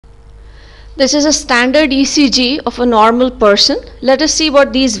This is a standard ECG of a normal person. Let us see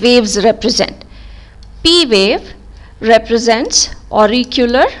what these waves represent. P wave represents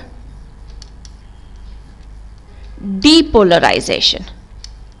auricular depolarization.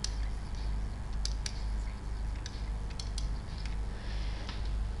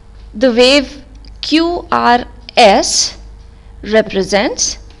 The wave QRS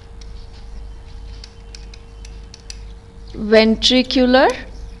represents ventricular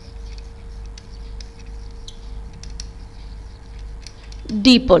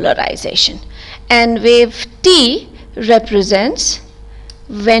depolarization, and wave T represents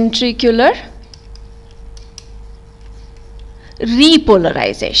ventricular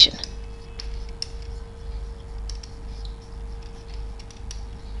repolarization.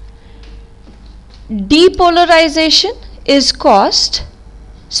 Depolarization is caused,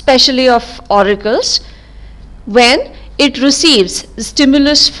 especially of auricles, when it receives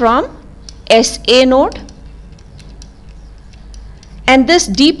stimulus from SA node, and this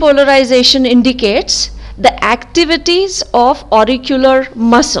depolarization indicates the activities of auricular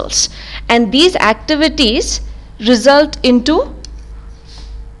muscles, and these activities result into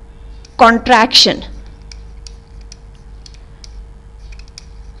contraction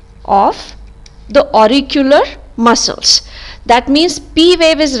of the auricular muscles. That means P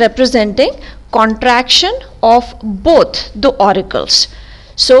wave is representing contraction of both the auricles.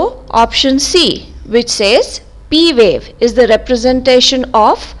 So option C, which says P wave is the representation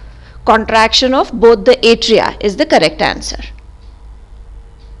of contraction of both the atria, is the correct answer.